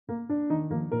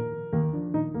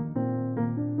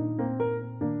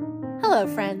Hello,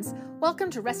 friends.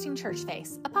 Welcome to Resting Church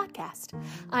Face, a podcast.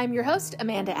 I'm your host,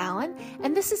 Amanda Allen,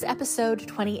 and this is episode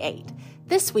 28.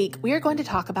 This week, we are going to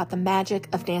talk about the magic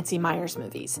of Nancy Meyers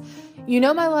movies. You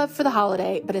know my love for The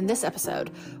Holiday, but in this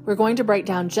episode, we're going to break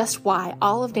down just why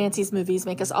all of Nancy's movies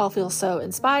make us all feel so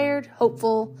inspired,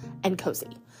 hopeful, and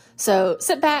cozy. So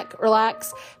sit back,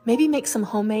 relax, maybe make some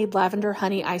homemade lavender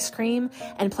honey ice cream,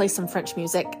 and play some French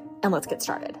music, and let's get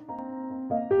started.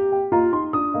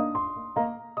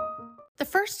 The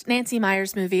first Nancy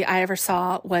Meyers movie I ever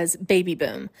saw was Baby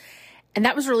Boom, and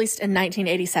that was released in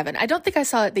 1987. I don't think I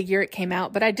saw it the year it came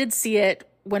out, but I did see it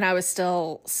when I was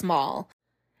still small.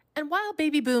 And while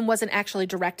Baby Boom wasn't actually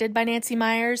directed by Nancy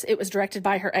Meyers, it was directed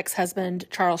by her ex-husband,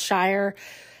 Charles Shyer.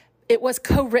 It was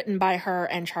co-written by her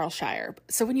and Charles Shyer.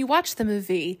 So when you watch the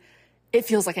movie, it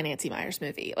feels like a Nancy Meyers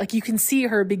movie. Like you can see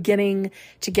her beginning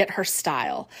to get her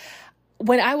style.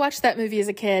 When I watched that movie as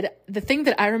a kid, the thing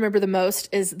that I remember the most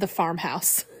is the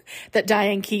farmhouse that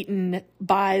Diane Keaton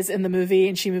buys in the movie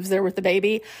and she moves there with the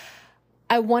baby.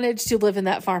 I wanted to live in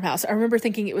that farmhouse. I remember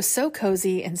thinking it was so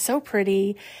cozy and so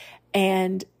pretty,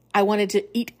 and I wanted to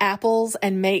eat apples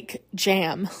and make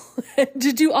jam,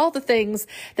 to do all the things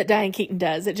that Diane Keaton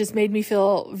does. It just made me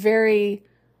feel very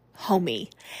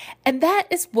homey. And that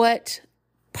is it's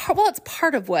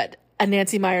part of what a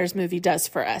Nancy Meyers movie does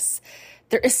for us.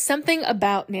 There is something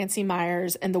about Nancy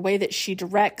Meyers and the way that she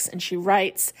directs and she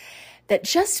writes that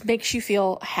just makes you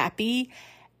feel happy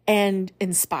and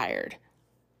inspired.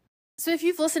 So if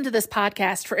you've listened to this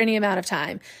podcast for any amount of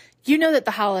time, you know that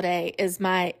The Holiday is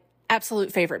my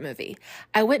absolute favorite movie.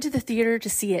 I went to the theater to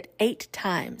see it 8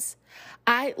 times.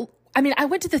 I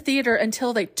went to the theater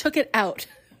until they took it out.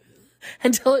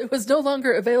 Until it was no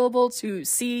longer available to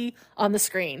see on the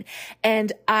screen.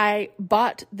 And I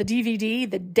bought the DVD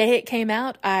the day it came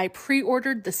out. I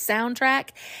pre-ordered the soundtrack,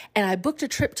 and I booked a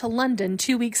trip to London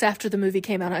 2 weeks after the movie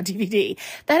came out on DVD.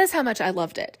 That is how much I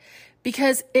loved it.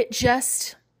 Because it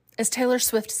just, as Taylor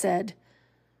Swift said,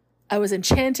 I was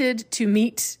enchanted to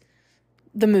meet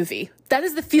the movie. That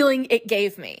is the feeling it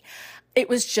gave me. It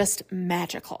was just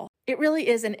magical. It really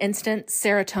is an instant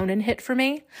serotonin hit for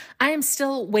me. I am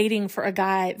still waiting for a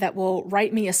guy that will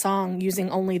write me a song using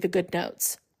only the good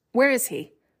notes. Where is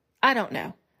he? I don't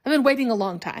know. I've been waiting a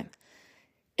long time.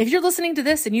 If you're listening to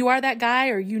this and you are that guy,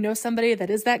 or you know somebody that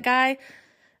is that guy,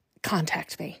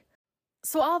 contact me.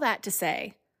 So all that to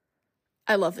say,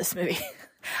 I love this movie.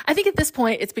 I think at this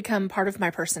point it's become part of my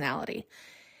personality.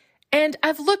 And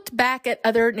I've looked back at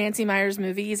other Nancy Meyers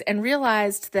movies and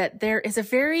realized that there is a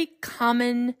very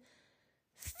common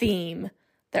theme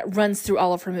that runs through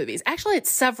all of her movies. Actually, it's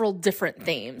several different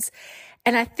themes.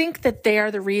 And I think that they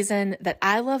are the reason that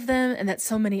I love them and that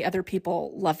so many other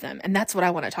people love them. And that's what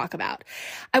I want to talk about.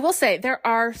 I will say there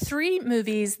are 3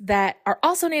 movies that are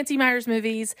also Nancy Meyers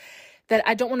movies that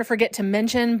I don't want to forget to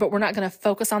mention, but we're not going to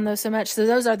focus on those so much. So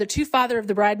those are the 2 Father of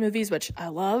the Bride movies, which I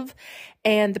love,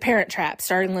 and The Parent Trap,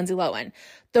 starring Lindsay Lohan.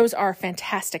 Those are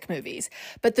fantastic movies.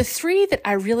 But the 3 that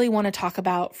I really want to talk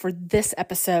about for this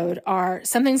episode are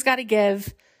Something's Gotta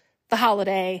Give, The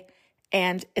Holiday,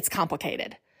 and It's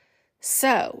Complicated.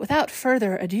 So without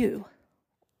further ado,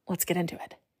 let's get into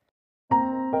it.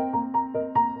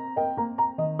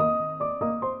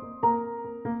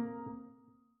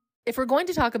 If we're going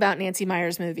to talk about Nancy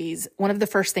Meyers movies, one of the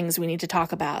first things we need to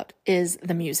talk about is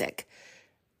the music.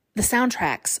 The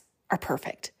soundtracks are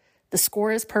perfect. The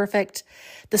score is perfect.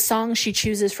 The songs she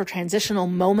chooses for transitional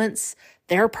moments,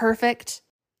 they're perfect.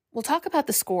 We'll talk about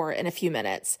the score in a few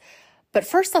minutes. But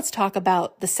first, let's talk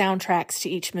about the soundtracks to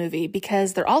each movie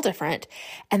because they're all different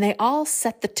and they all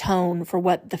set the tone for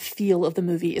what the feel of the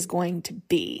movie is going to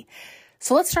be.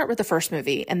 So let's start with the first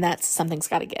movie, and that's Something's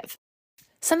Gotta Give.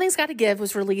 Something's Gotta Give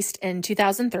was released in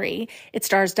 2003. It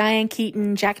stars Diane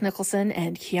Keaton, Jack Nicholson,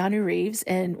 and Keanu Reeves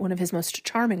in one of his most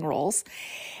charming roles.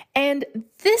 And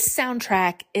this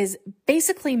soundtrack is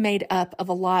basically made up of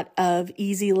a lot of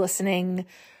easy listening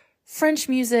French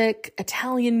music,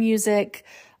 Italian music,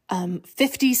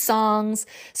 50 songs.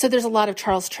 So there's a lot of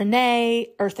Charles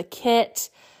Trenet, Eartha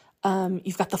Kitt.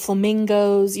 You've got the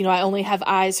Flamingos, I Only Have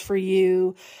Eyes for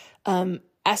You,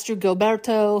 Astrid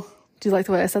Gilberto. Do you like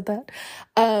the way I said that?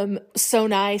 So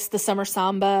Nice, the Summer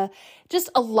Samba, just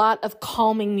a lot of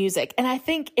calming music. And I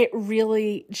think it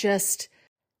really just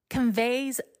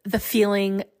conveys the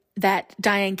feeling that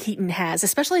Diane Keaton has,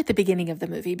 especially at the beginning of the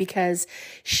movie, because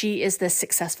she is this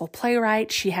successful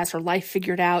playwright. She has her life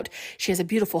figured out. She has a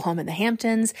beautiful home in the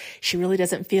Hamptons. She really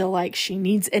doesn't feel like she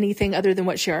needs anything other than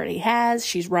what she already has.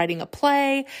 She's writing a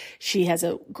play. She has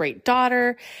a great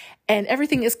daughter. and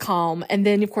everything is calm. And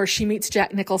then, of course, she meets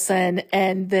Jack Nicholson,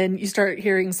 and then you start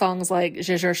hearing songs like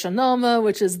Je cherche un homme,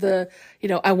 which is the,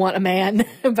 I Want a Man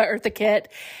by Eartha Kitt.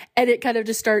 And it kind of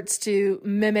just starts to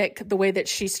mimic the way that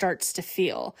she starts to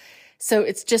feel. So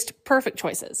it's just perfect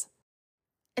choices.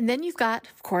 And then you've got,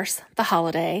 of course, The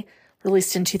Holiday,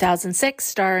 released in 2006,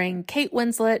 starring Kate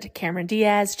Winslet, Cameron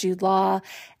Diaz, Jude Law,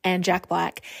 and Jack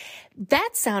Black.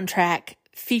 That soundtrack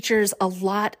features a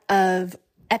lot of,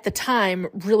 at the time,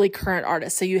 really current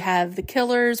artists. So you have The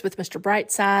Killers with Mr.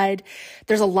 Brightside.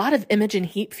 There's a lot of Imogen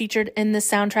Heap featured in this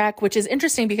soundtrack, which is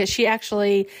interesting because she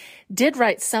actually did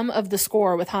write some of the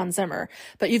score with Hans Zimmer.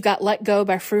 But you've got Let Go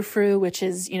by Frou Frou, which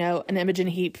is, an Imogen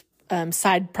Heap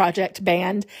side project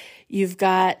band. You've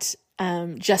got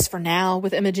Just for Now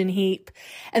with Imogen Heap.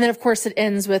 And then, of course, it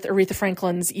ends with Aretha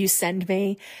Franklin's You Send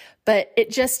Me. But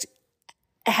it just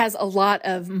has a lot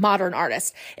of modern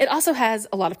artists. It also has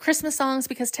a lot of Christmas songs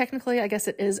because technically, I guess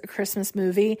it is a Christmas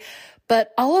movie.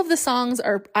 But all of the songs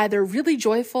are either really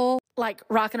joyful, like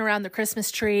Rockin' Around the Christmas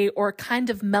Tree, or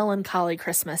kind of melancholy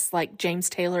Christmas, like James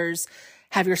Taylor's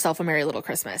Have Yourself a Merry Little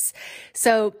Christmas.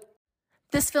 So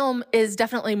this film is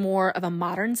definitely more of a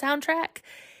modern soundtrack.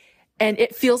 And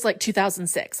it feels like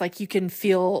 2006, like you can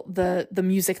feel the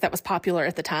music that was popular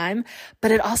at the time, but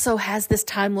it also has this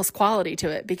timeless quality to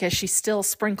it because she still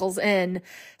sprinkles in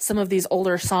some of these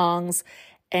older songs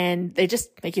and they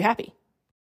just make you happy.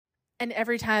 And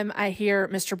every time I hear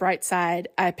Mr. Brightside,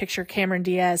 I picture Cameron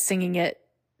Diaz singing it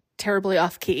terribly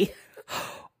off key.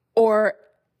 Or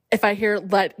if I hear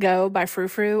Let Go by Frou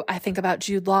Frou, I think about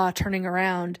Jude Law turning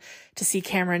around to see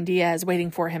Cameron Diaz waiting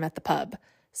for him at the pub.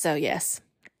 So yes.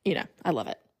 I love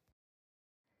it.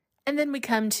 And then we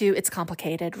come to It's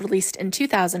Complicated, released in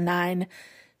 2009,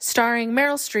 starring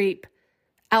Meryl Streep,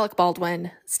 Alec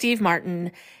Baldwin, Steve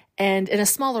Martin, and in a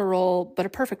smaller role, but a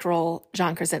perfect role,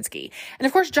 John Krasinski. And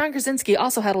of course, John Krasinski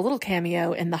also had a little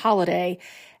cameo in The Holiday,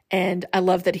 and I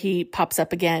love that he pops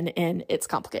up again in It's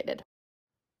Complicated.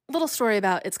 Little story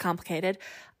about It's Complicated.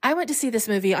 I went to see this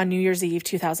movie on New Year's Eve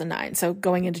 2009, so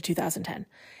going into 2010.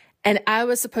 And I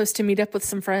was supposed to meet up with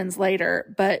some friends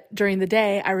later, but during the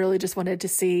day, I really just wanted to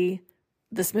see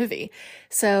this movie.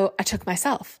 So I took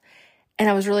myself, and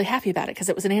I was really happy about it because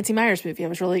it was a Nancy Meyers movie. I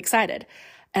was really excited.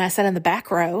 And I sat in the back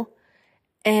row,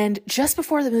 and just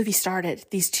before the movie started,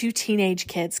 these two teenage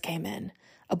kids came in,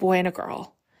 a boy and a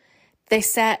girl. They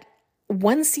sat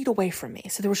one seat away from me.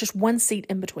 So there was just one seat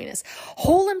in between us.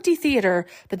 Whole empty theater,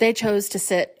 but they chose to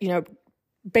sit,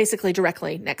 basically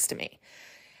directly next to me.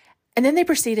 And then they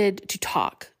proceeded to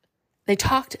talk. They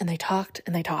talked and they talked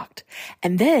and they talked.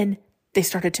 And then they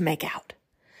started to make out.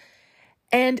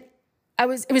 And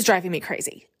it was driving me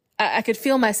crazy. I could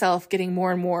feel myself getting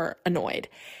more and more annoyed.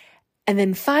 And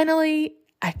then finally,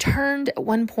 I turned at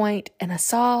one point and I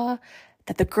saw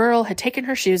that the girl had taken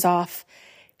her shoes off.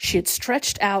 She had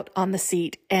stretched out on the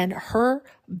seat and her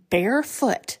bare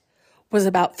foot was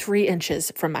about 3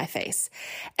 inches from my face.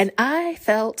 And I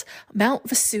felt Mount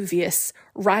Vesuvius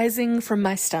rising from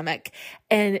my stomach.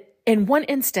 And in one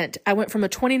instant, I went from a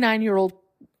 29-year-old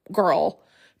girl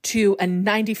to a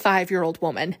 95-year-old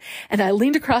woman. And I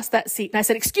leaned across that seat and I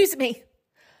said, "Excuse me,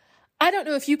 I don't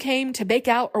know if you came to make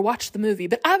out or watch the movie,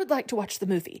 but I would like to watch the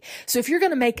movie. So if you're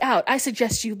going to make out, I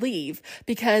suggest you leave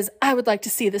because I would like to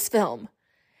see this film."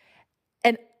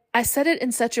 And I said it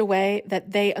in such a way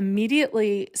that they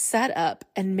immediately sat up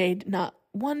and made not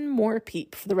one more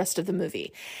peep for the rest of the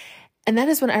movie. And that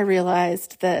is when I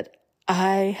realized that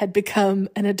I had become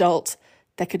an adult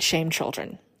that could shame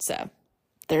children. So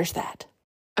there's that.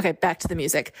 Okay, back to the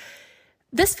music.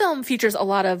 This film features a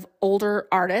lot of older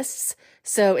artists.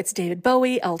 So it's David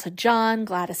Bowie, Elton John,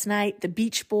 Gladys Knight, the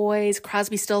Beach Boys,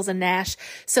 Crosby, Stills, and Nash.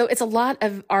 So it's a lot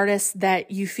of artists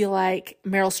that you feel like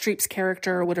Meryl Streep's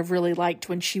character would have really liked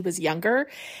when she was younger.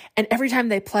 And every time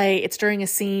they play, it's during a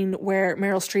scene where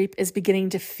Meryl Streep is beginning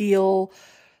to feel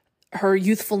her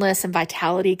youthfulness and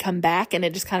vitality come back, and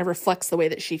it just kind of reflects the way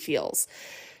that she feels.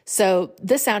 So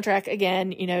this soundtrack,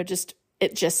 again, it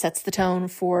just sets the tone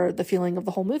for the feeling of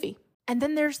the whole movie. And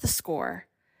then there's the score.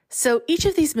 So each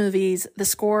of these movies, the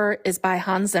score is by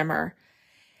Hans Zimmer,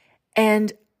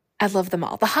 and I love them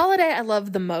all. The Holiday I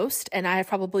love the most, and I have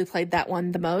probably played that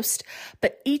one the most,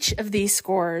 but each of these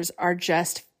scores are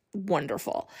just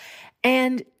wonderful.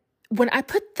 And when I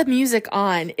put the music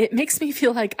on, it makes me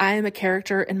feel like I am a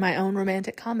character in my own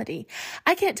romantic comedy.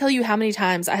 I can't tell you how many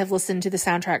times I have listened to the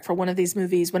soundtrack for one of these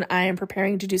movies when I am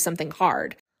preparing to do something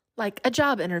hard, like a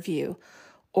job interview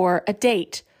or a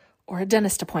date or a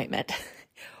dentist appointment.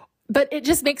 But it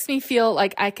just makes me feel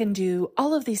like I can do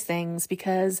all of these things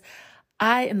because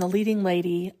I am the leading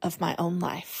lady of my own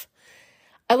life.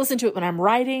 I listen to it when I'm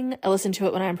writing. I listen to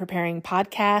it when I'm preparing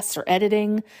podcasts or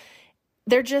editing.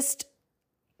 They're just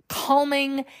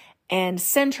calming and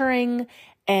centering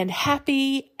and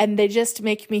happy, and they just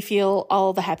make me feel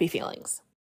all the happy feelings.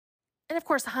 And of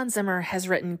course, Hans Zimmer has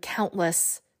written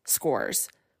countless scores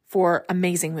for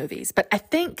amazing movies, but I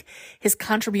think his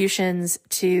contributions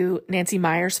to Nancy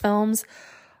Meyers films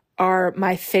are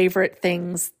my favorite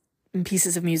things and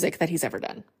pieces of music that he's ever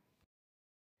done.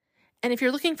 And if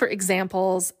you're looking for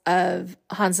examples of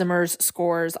Hans Zimmer's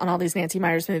scores on all these Nancy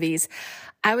Meyers movies,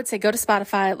 I would say go to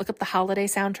Spotify, look up the holiday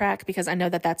soundtrack, because I know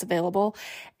that that's available.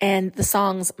 And the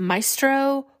songs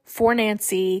Maestro, For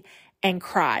Nancy, and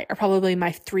Cry are probably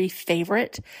my three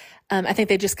favorite. I think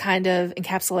they just kind of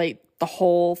encapsulate the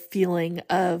whole feeling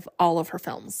of all of her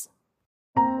films.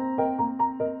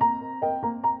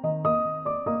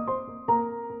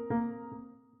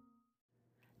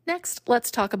 Next,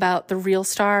 let's talk about the real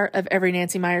star of every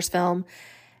Nancy Meyers film,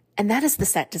 and that is the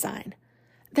set design.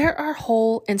 There are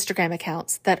whole Instagram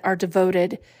accounts that are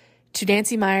devoted to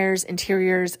Nancy Meyers'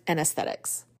 interiors and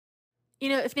aesthetics. You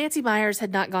know, if Nancy Meyers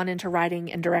had not gone into writing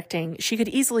and directing, she could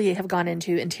easily have gone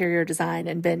into interior design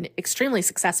and been extremely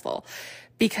successful,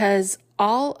 because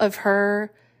all of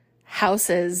her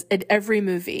houses in every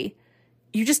movie,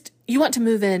 you want to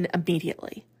move in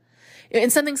immediately. And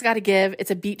Something's Gotta Give,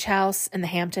 it's a beach house in the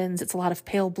Hamptons. It's a lot of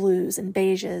pale blues and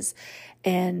beiges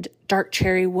and dark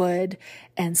cherry wood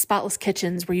and spotless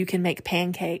kitchens where you can make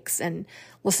pancakes and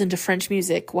listen to French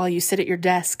music while you sit at your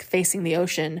desk facing the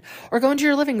ocean, or go into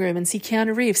your living room and see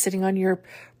Keanu Reeves sitting on your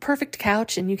perfect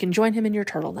couch and you can join him in your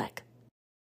turtleneck.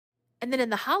 And then in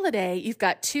The Holiday, you've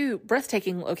got two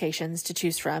breathtaking locations to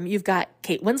choose from. You've got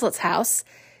Kate Winslet's house,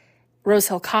 Rose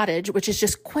Hill Cottage, which is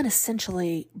just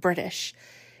quintessentially British.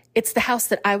 It's the house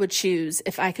that I would choose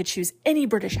if I could choose any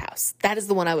British house. That is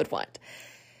the one I would want.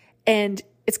 And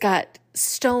it's got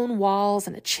stone walls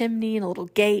and a chimney and a little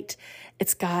gate.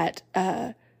 It's got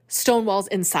stone walls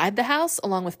inside the house,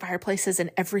 along with fireplaces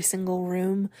in every single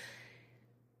room,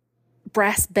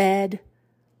 brass bed,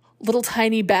 little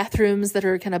tiny bathrooms that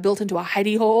are kind of built into a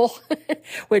hidey hole,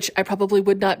 which I probably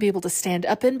would not be able to stand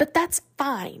up in, but that's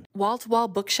fine. Wall-to-wall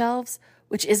bookshelves,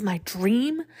 which is my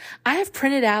dream. I have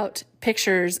printed out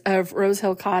pictures of Rose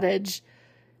Hill Cottage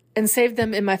and saved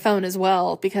them in my phone as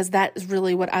well, because that is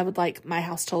really what I would like my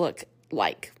house to look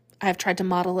like. I have tried to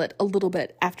model it a little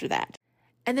bit after that.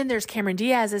 And then there's Cameron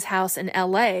Diaz's house in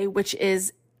LA, which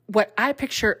is what I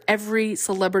picture every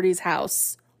celebrity's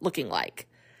house looking like.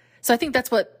 So I think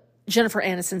that's what Jennifer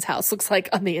Aniston's house looks like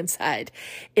on the inside.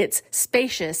 It's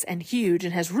spacious and huge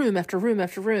and has room after room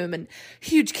after room and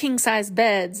huge king-size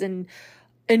beds and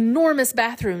enormous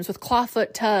bathrooms with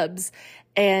clawfoot tubs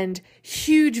and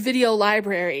huge video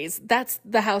libraries. That's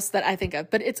the house that I think of,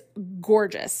 but it's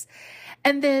gorgeous.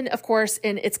 And then, of course,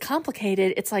 it's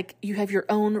complicated. It's like you have your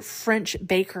own French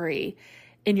bakery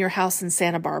in your house in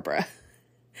Santa Barbara.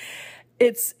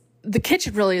 The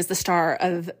kitchen really is the star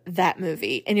of that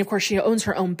movie. And of course, she owns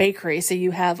her own bakery. So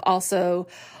you have also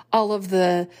all of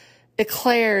the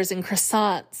eclairs and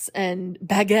croissants and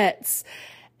baguettes.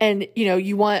 And,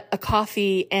 you want a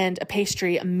coffee and a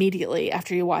pastry immediately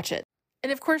after you watch it.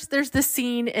 And of course, there's this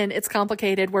scene in It's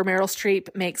Complicated where Meryl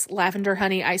Streep makes lavender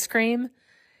honey ice cream.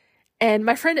 And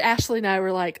my friend Ashley and I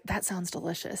were like, that sounds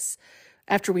delicious,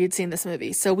 after we had seen this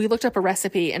movie. So we looked up a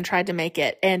recipe and tried to make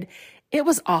it. And it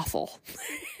was awful.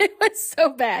 It was so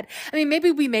bad. I mean,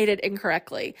 maybe we made it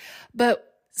incorrectly,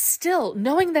 but still,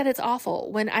 knowing that it's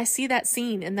awful, when I see that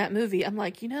scene in that movie, I'm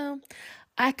like,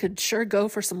 I could sure go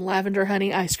for some lavender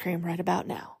honey ice cream right about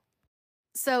now.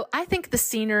 So I think the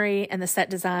scenery and the set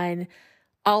design,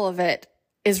 all of it,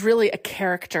 is really a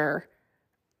character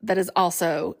that is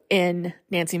also in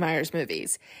Nancy Meyers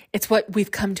movies. It's what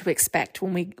we've come to expect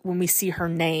when we see her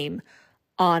name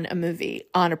on a movie,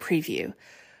 on a preview.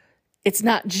 It's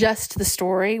not just the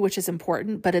story, which is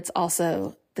important, but it's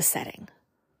also the setting.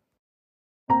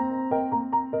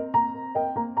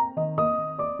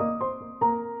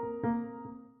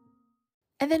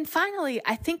 And then finally,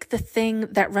 I think the thing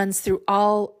that runs through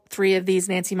all three of these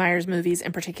Nancy Meyers movies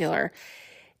in particular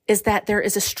is that there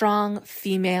is a strong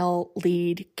female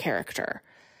lead character,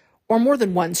 or more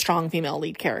than one strong female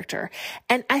lead character.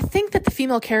 And I think that the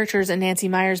female characters in Nancy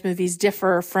Meyers movies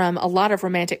differ from a lot of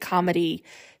romantic comedy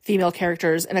female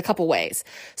characters in a couple ways.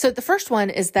 So the first one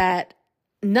is that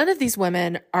none of these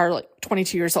women are like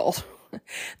 22 years old.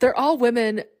 They're all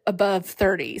women above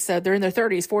 30. So they're in their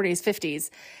 30s, 40s,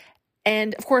 50s.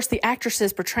 And of course, the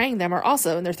actresses portraying them are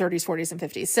also in their 30s, 40s, and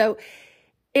 50s. So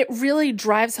it really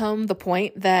drives home the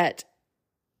point that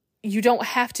you don't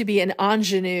have to be an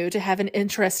ingenue to have an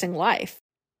interesting life.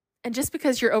 And just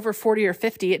because you're over 40 or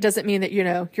 50, it doesn't mean that,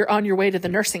 you're on your way to the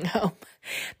nursing home.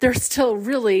 There's still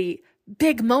really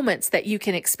big moments that you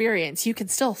can experience. You can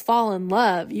still fall in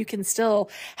love. You can still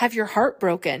have your heart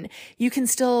broken. You can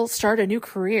still start a new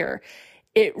career.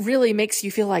 It really makes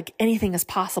you feel like anything is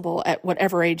possible at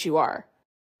whatever age you are.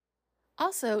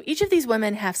 Also, each of these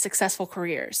women have successful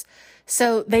careers,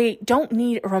 so they don't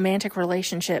need a romantic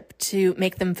relationship to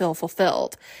make them feel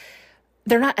fulfilled.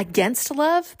 They're not against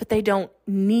love, but they don't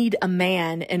need a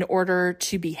man in order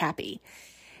to be happy.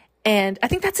 And I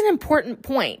think that's an important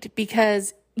point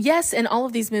because, yes, in all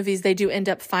of these movies, they do end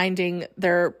up finding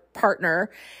their partner,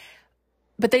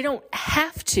 but they don't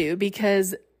have to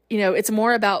because, it's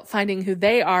more about finding who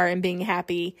they are and being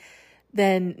happy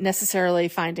than necessarily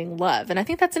finding love. And I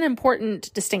think that's an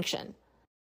important distinction.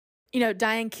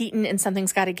 Diane Keaton in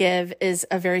Something's Gotta Give is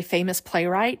a very famous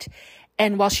playwright.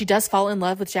 And while she does fall in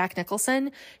love with Jack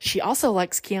Nicholson, she also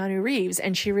likes Keanu Reeves.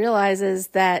 And she realizes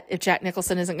that if Jack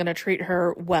Nicholson isn't going to treat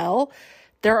her well,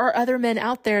 there are other men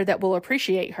out there that will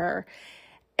appreciate her.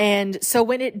 And so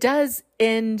when it does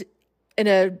end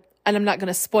and I'm not going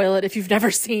to spoil it if you've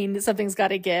never seen Something's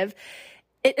Gotta Give,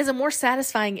 it is a more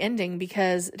satisfying ending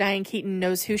because Diane Keaton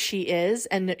knows who she is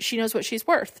and she knows what she's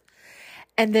worth.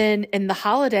 And then in The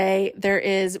Holiday, there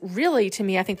is really, to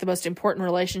me, I think the most important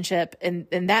relationship in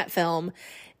that film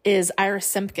is Iris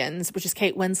Simpkins, which is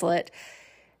Kate Winslet,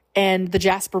 and the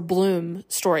Jasper Bloom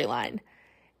storyline.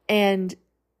 And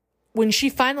when she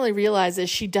finally realizes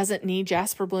she doesn't need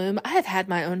Jasper Bloom, I have had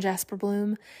my own Jasper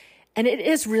Bloom, and it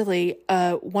is really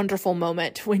a wonderful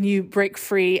moment when you break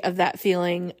free of that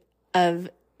feeling of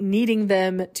needing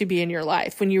them to be in your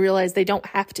life, when you realize they don't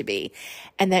have to be,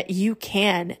 and that you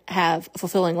can have a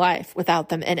fulfilling life without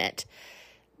them in it.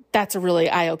 That's a really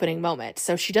eye-opening moment.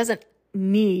 So she doesn't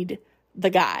need the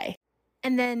guy.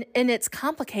 And then in It's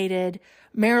Complicated,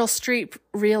 Meryl Streep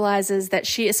realizes that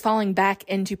she is falling back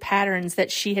into patterns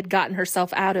that she had gotten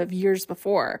herself out of years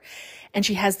before. And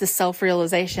she has this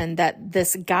self-realization that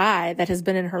this guy that has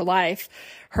been in her life,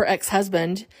 her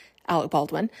ex-husband, Alec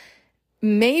Baldwin,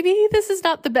 maybe this is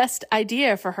not the best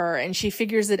idea for her, and she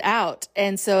figures it out.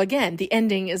 And so again, the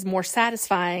ending is more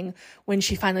satisfying when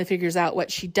she finally figures out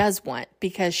what she does want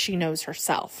because she knows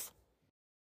herself.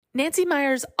 Nancy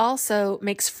Meyers also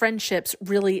makes friendships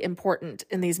really important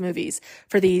in these movies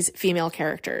for these female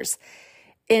characters.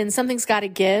 In Something's Gotta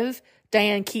Give,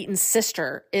 Diane Keaton's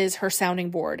sister is her sounding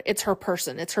board. It's her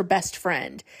person. It's her best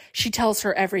friend. She tells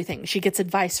her everything. She gets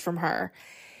advice from her.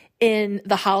 In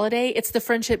The Holiday, it's the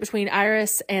friendship between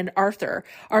Iris and Arthur.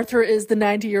 Arthur is the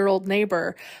 90-year-old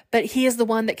neighbor, but he is the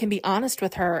one that can be honest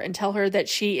with her and tell her that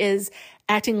she is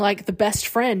acting like the best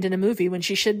friend in a movie when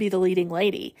she should be the leading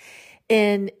lady.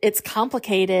 In It's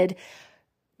Complicated,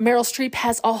 Meryl Streep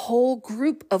has a whole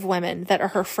group of women that are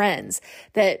her friends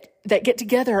that get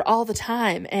together all the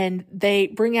time, and they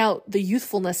bring out the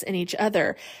youthfulness in each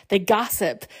other. They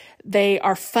gossip. They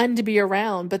are fun to be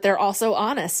around, but they're also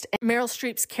honest. And Meryl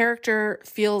Streep's character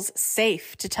feels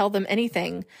safe to tell them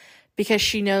anything because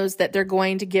she knows that they're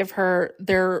going to give her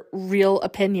their real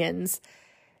opinions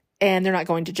and they're not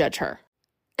going to judge her.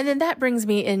 And then that brings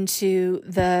me into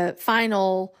the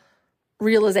final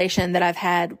realization that I've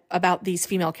had about these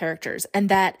female characters, and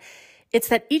that it's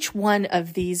that each one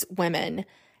of these women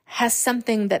has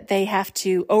something that they have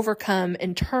to overcome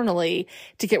internally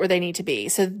to get where they need to be.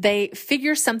 So they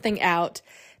figure something out.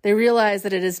 They realize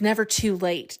that it is never too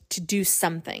late to do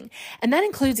something. And that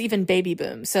includes even Baby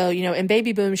Boom. So, in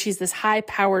Baby Boom, she's this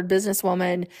high-powered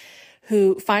businesswoman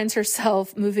who finds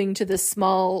herself moving to this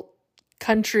small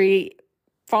country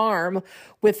farm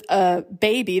with a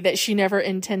baby that she never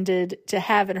intended to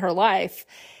have in her life.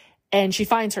 And she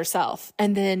finds herself.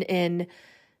 And then in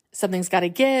Something's Gotta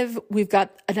Give, we've got,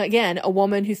 again, a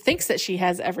woman who thinks that she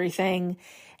has everything,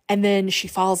 and then she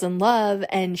falls in love,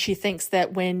 and she thinks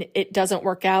that when it doesn't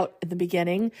work out in the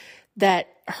beginning, that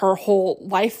her whole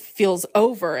life feels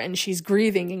over and she's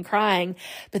grieving and crying.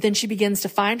 But then she begins to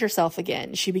find herself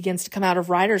again. She begins to come out of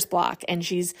writer's block, and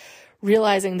she's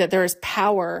realizing that there is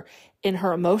power in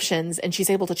her emotions, and she's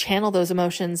able to channel those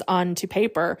emotions onto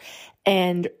paper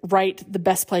and write the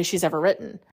best play she's ever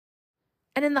written.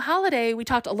 And in The Holiday, we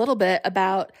talked a little bit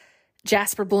about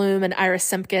Jasper Bloom and Iris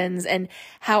Simpkins and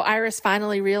how Iris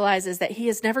finally realizes that he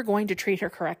is never going to treat her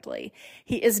correctly.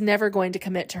 He is never going to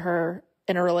commit to her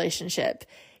in a relationship.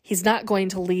 He's not going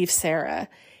to leave Sarah.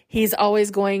 He's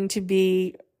always going to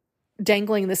be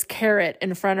dangling this carrot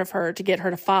in front of her to get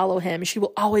her to follow him. She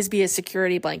will always be a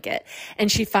security blanket.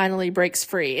 And she finally breaks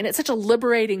free. And it's such a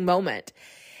liberating moment.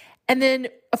 And then,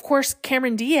 of course,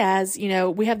 Cameron Diaz,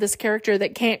 we have this character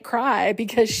that can't cry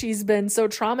because she's been so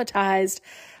traumatized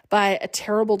by a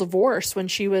terrible divorce when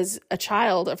she was a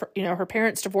child of, her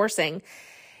parents divorcing.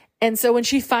 And so when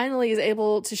she finally is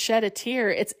able to shed a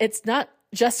tear, it's not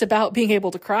just about being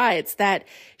able to cry. It's that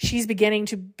she's beginning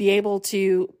to be able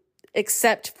to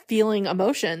accept feeling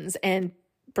emotions and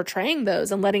portraying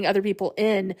those and letting other people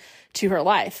in to her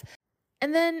life.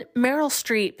 And then Meryl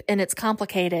Streep in It's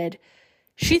Complicated,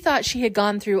 she thought she had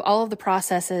gone through all of the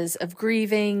processes of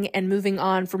grieving and moving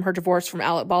on from her divorce from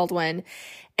Alec Baldwin.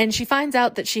 And she finds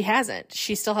out that she hasn't.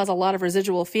 She still has a lot of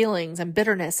residual feelings and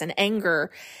bitterness and anger.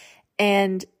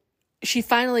 And she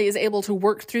finally is able to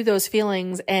work through those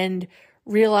feelings and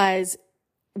realize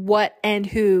what and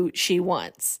who she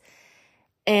wants.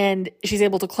 And she's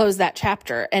able to close that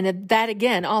chapter. And that,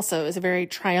 again, also is a very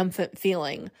triumphant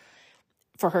feeling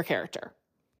for her character.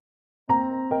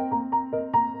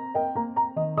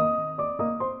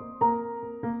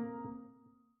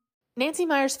 Nancy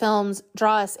Meyers films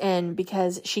draw us in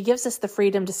because she gives us the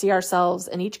freedom to see ourselves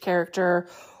in each character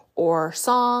or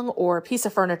song or piece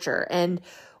of furniture. And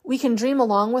we can dream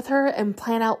along with her and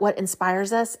plan out what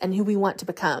inspires us and who we want to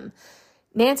become.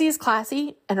 Nancy is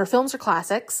classy and her films are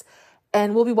classics,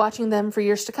 and we'll be watching them for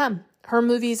years to come. Her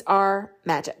movies are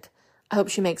magic. I hope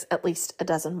she makes at least a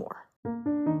dozen more.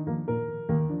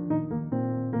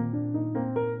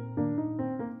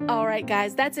 All right,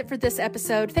 guys, that's it for this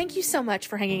episode. Thank you so much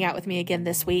for hanging out with me again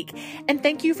this week. And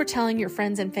thank you for telling your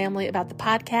friends and family about the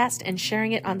podcast and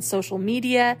sharing it on social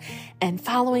media and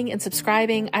following and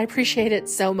subscribing. I appreciate it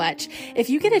so much. If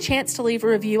you get a chance to leave a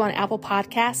review on Apple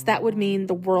Podcasts, that would mean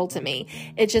the world to me.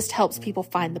 It just helps people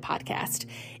find the podcast.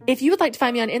 If you would like to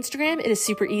find me on Instagram, it is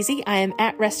super easy. I am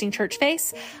at Resting Church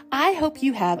Face. I hope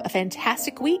you have a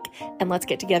fantastic week, and let's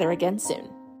get together again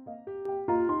soon.